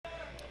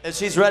If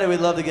she's ready,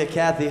 we'd love to get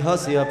Kathy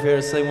Hussey up here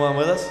to sing one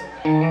with us.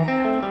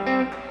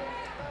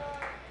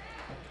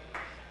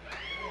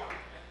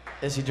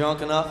 Is she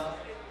drunk enough?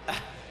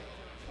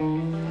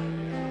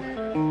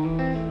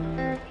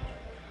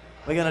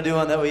 We're gonna do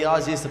one that we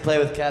always used to play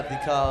with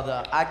Kathy called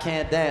I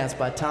Can't Dance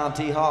by Tom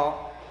T.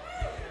 Hall.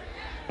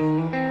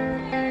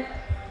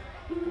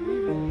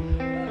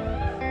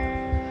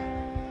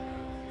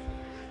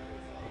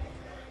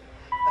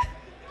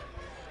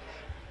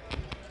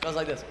 Goes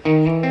like this.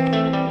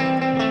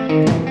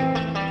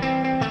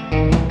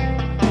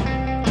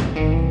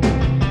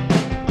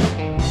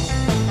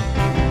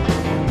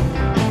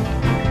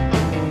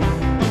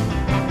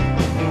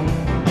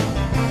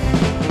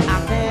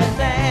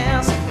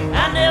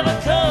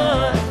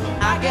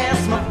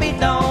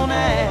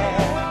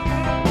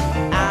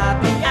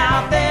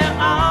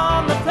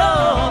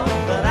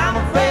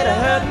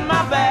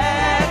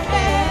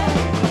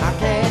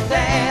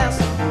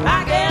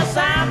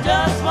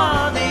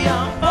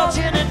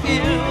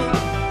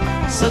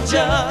 So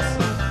just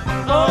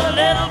for a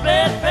little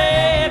bit,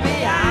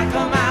 baby, I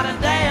come out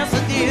and dance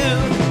with you.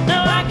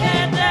 No, I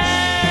can't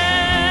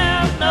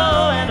dance,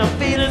 no, and I'm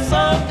feeling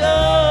so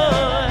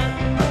good.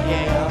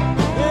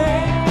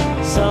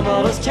 Yeah, some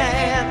of us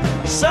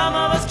can, some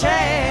of us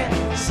can't,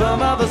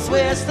 some of us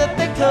wish that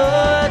they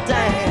could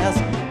dance.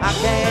 I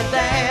can't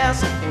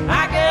dance,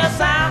 I guess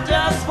I'm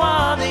just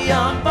one of the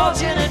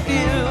unfortunate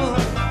few.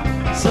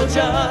 So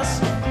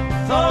just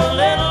for a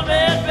little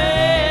bit,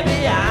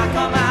 baby, I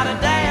come out and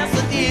dance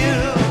with you.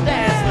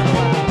 Dance with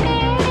me.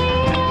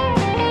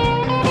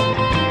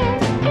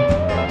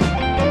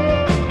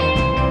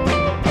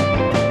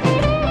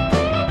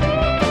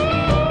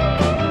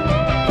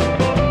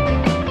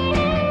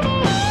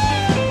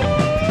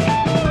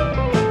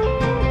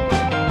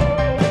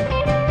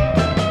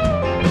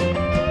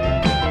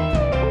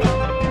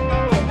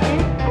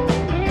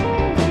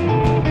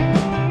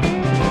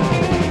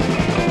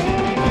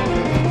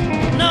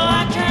 No,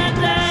 I can't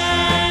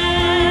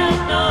dance,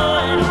 no,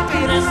 and I'm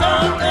feeling so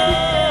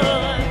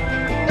good.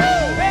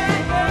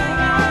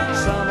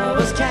 Some of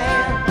us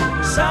can,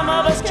 some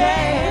of us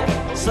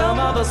can't, some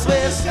of us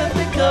wish that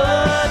we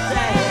could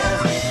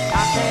dance.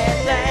 I can't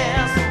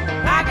dance,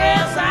 I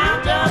guess I'm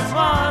just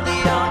one of the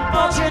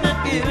unfortunate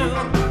few.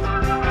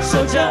 So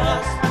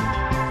just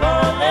for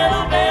a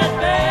little bit,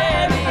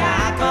 baby,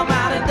 I come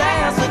out and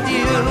dance with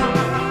you.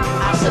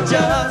 I said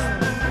just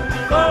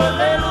for a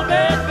little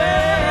bit,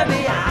 baby,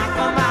 I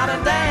come out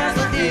and dance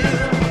with you.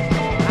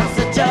 I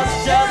said just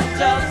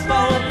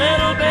for a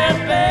little bit,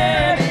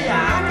 baby, I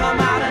come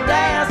out and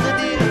dance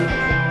with you.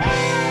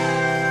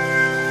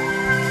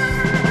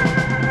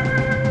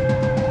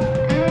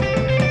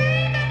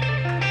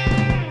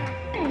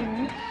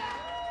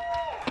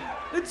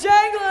 The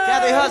Janglers!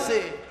 Kathy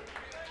Hussey,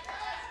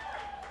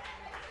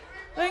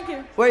 Thank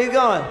you. where are you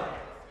going?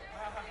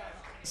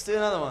 Let's do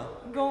another one.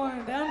 I'm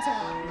going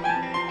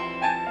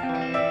downtown.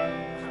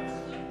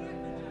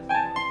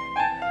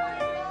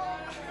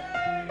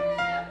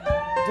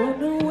 Don't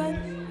know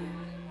when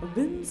I've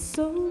been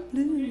so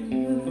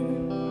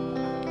blue.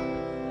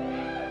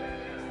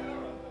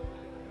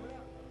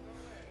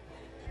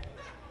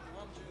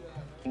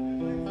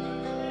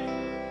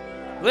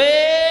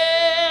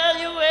 Well,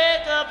 you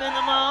wake up in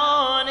the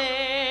morning,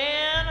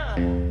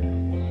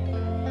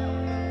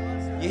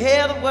 you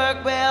hear the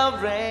work bell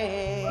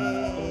ring,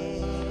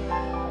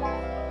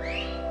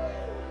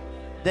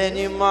 then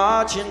you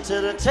march into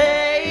the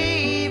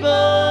table.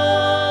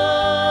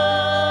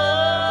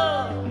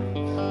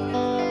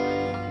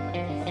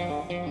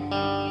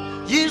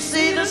 You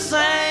see the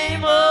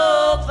same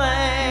old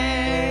thing.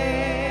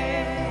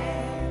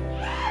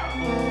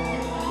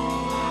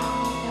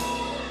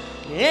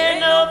 Ain't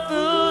no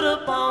food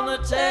upon the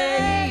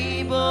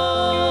table.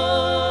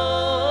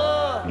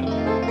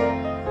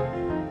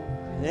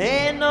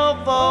 Ain't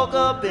no fork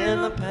up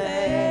in the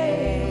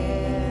pan.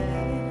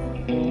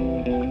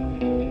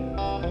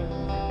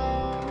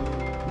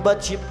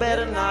 But you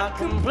better not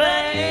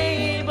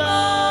complain, boy.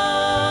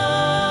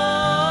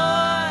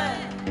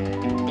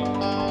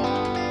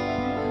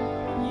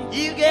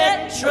 You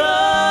get in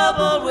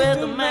trouble with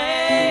the man.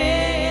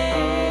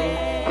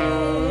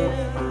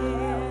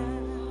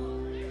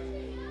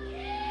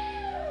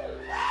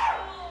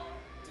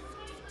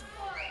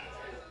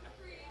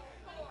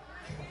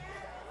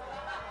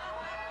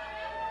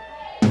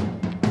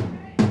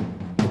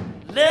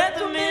 Let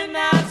the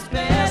midnight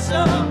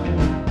special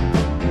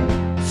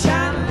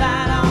shine a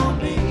light on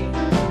me.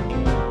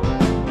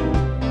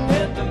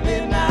 Let the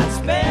midnight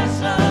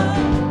special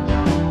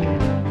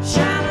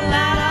shine a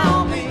light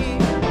on me.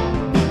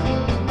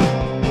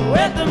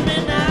 Let the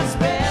midnight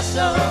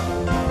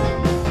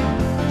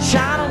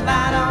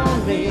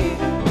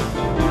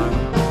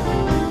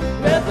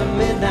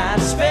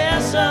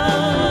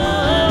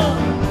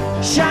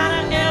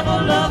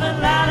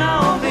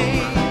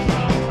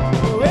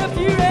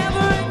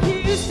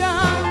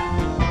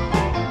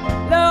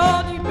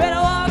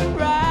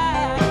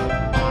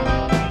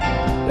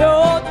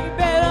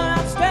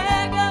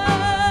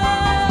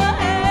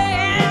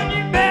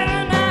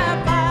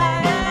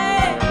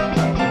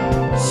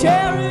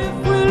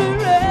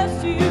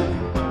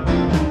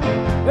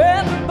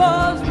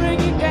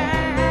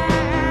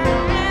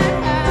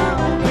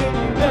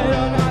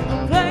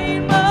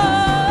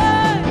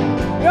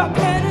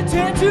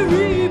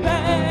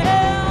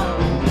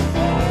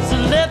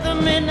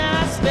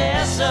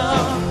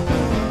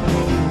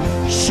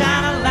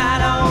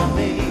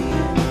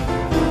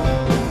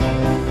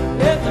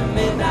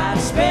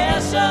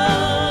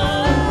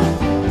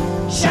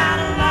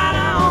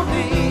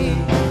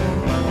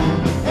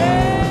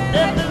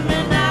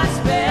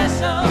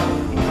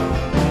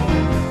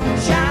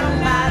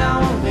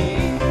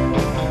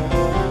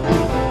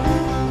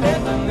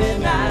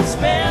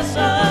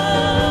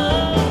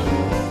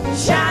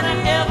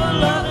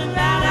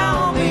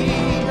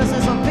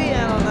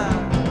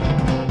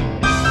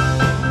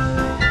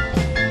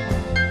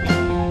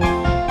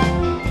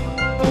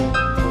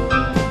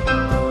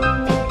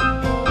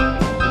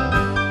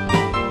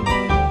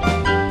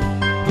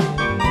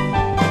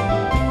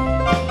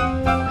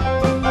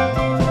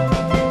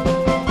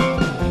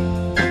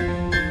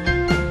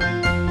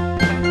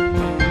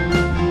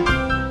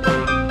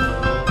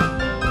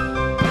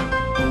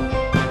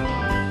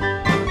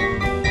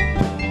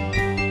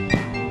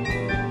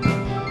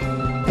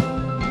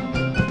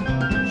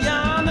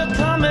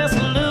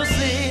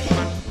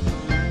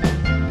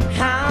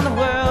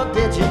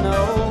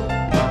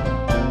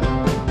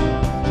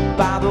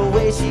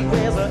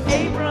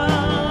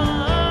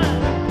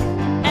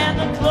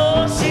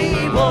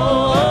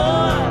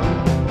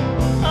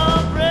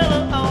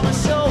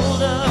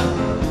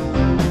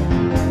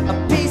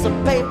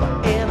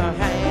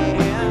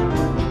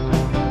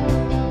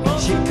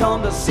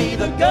to see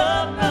the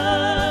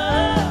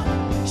governor.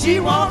 She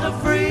wants to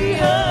free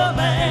her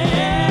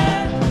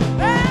man.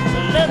 So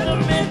let the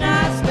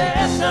midnight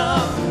special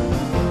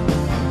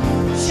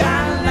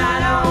shine a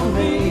light on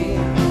me.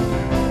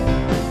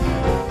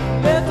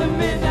 Let the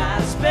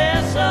midnight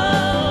special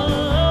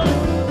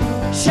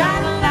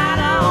shine a light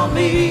on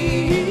me.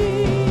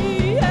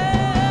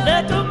 Yeah.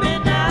 Let the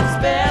midnight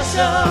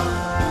special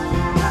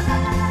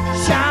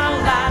shine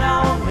a light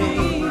on me.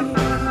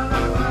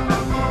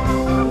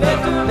 Let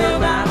the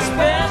midnight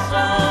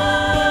special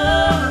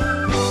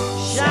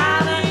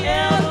shine a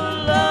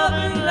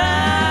ever-loving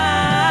light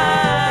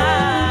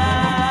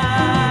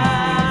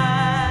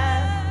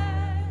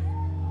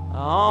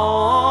on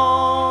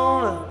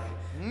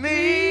me.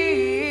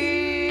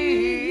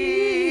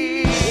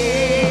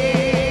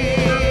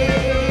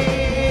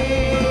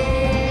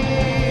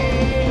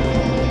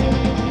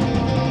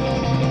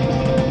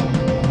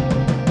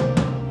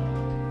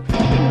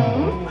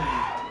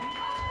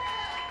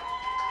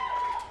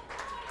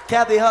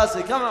 Kathy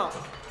Hussey, come on.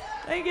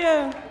 Thank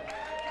you.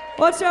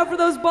 Watch out for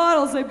those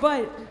bottles, they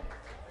bite.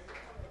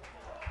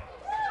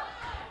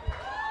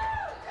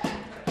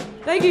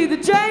 Thank you, the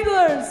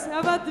Janglers.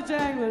 How about the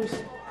Janglers?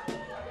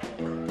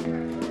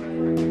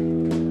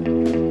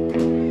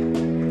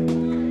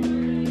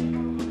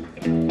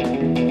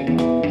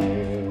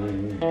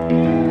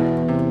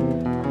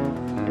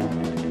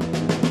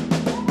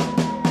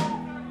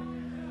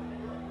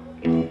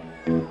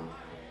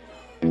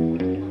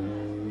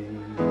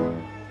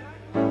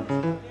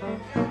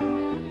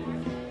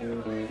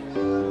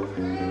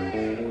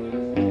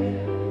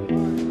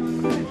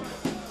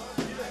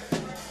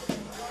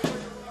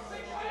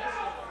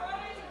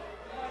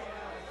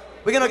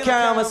 We're gonna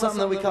carry on with something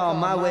that we call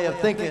My Way of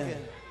Thinking.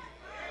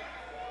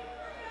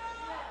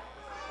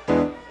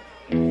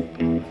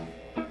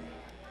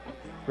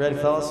 Ready,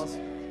 fellas?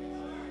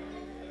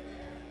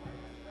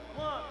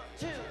 1,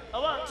 2,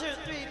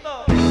 3,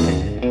 4.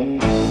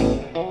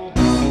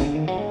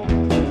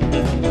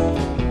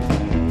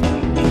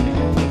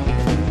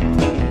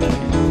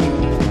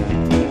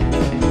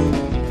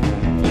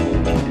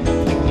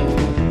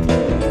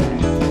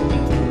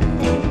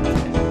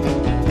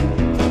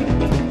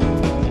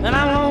 And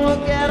I'm gonna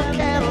look at a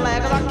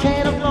Cadillac, 'cause I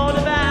can't afford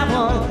to buy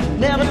one.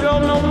 Never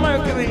drove no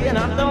Mercury, and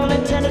I don't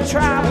intend to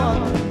try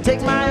one.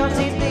 Take my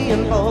LTD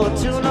and for a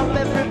tune-up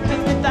every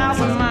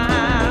 50,000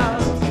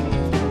 miles.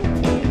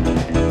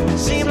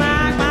 Seem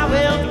like my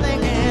way of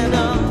thinking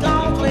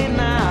don't clean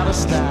out of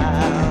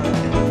style.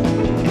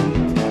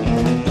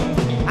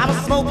 I was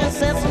smoking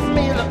since a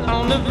meal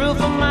on the roof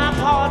of my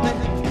apartment.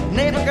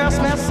 Neighbor girl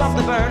smelled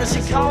something burning.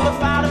 She called the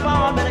fire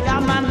department. I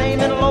got my name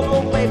in the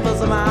local papers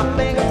and my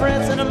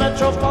fingerprints in the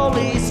Metro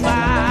Police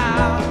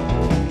file.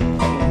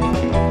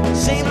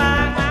 Seem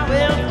like my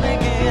way of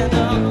thinking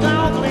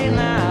don't clean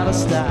out of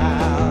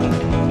style.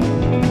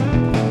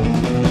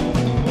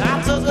 I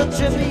took a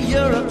trip to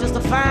Europe just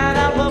to find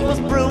out what was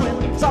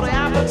brewing. Saw the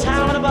Eiffel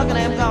Tower and the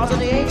Buckingham Gardens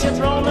and the ancient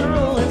Roman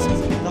ruins.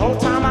 The whole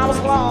time I was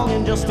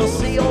longing just to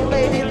see old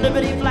Lady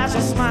Liberty flash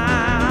a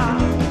smile.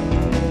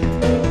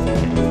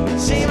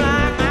 Seem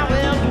like my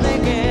way of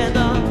thinking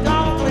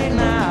don't clean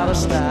out of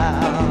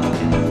style.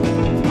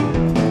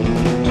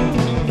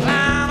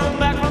 Flying on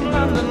back from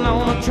London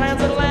on a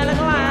transatlantic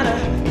liner,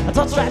 I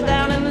touched right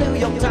down in New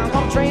York town,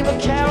 caught a train for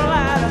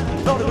Carolina.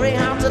 Rode a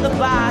Greyhound to the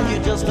bayou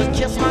just to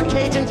kiss my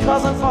Cajun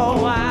cousin for a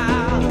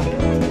while.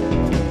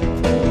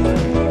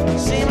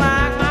 Seem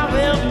like my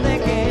way of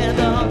thinking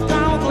don't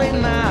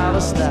clean out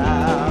of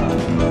style.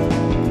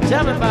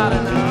 Tell me about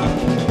it now.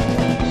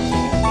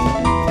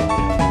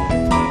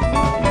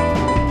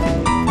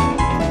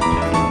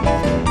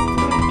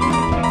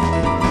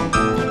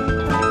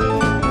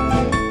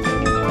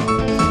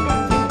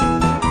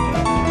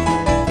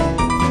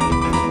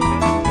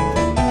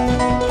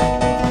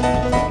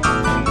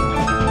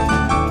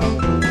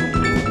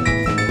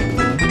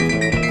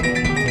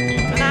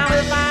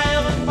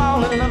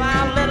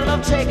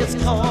 Take its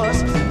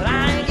course, but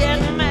I ain't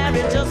getting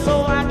married just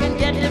so I can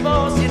get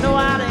divorced. You know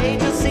I'd hate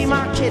to see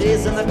my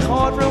kiddies in the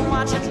courtroom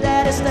watching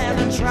daddy stand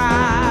on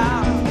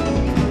trial.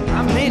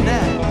 I mean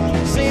that.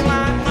 Seem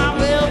like my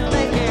way of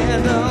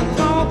thinking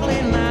don't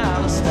clean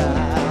out of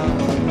style.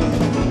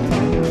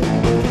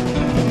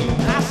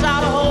 I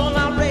shot a hole in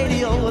my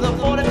radio with a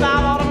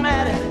 45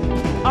 automatic.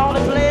 All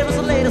it played was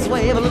the latest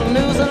wave, a little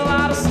news and a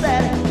lot of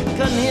static.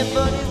 Couldn't hear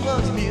Buddy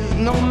Bugs music,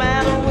 no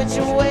matter which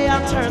way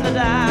I turned the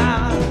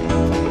dial.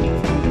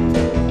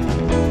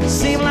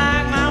 Seem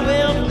like my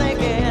way of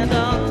thinking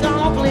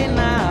don't clean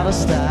out of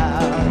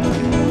style.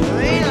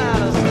 Clean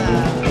out of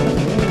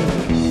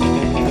style.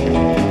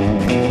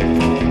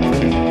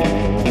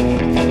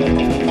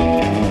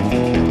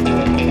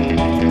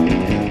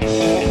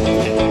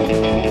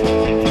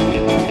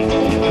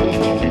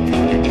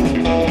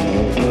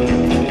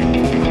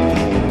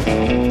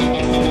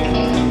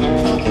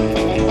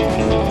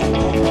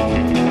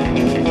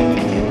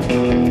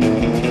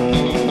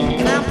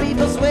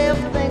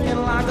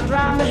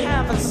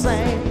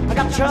 I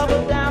got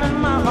trouble down in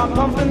my heart,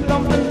 pumping,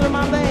 thumping through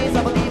my veins.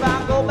 I believe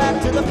I'll go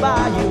back to the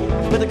bayou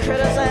with the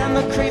critters and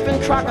the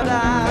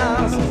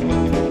crocodiles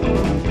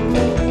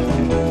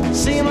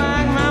seem like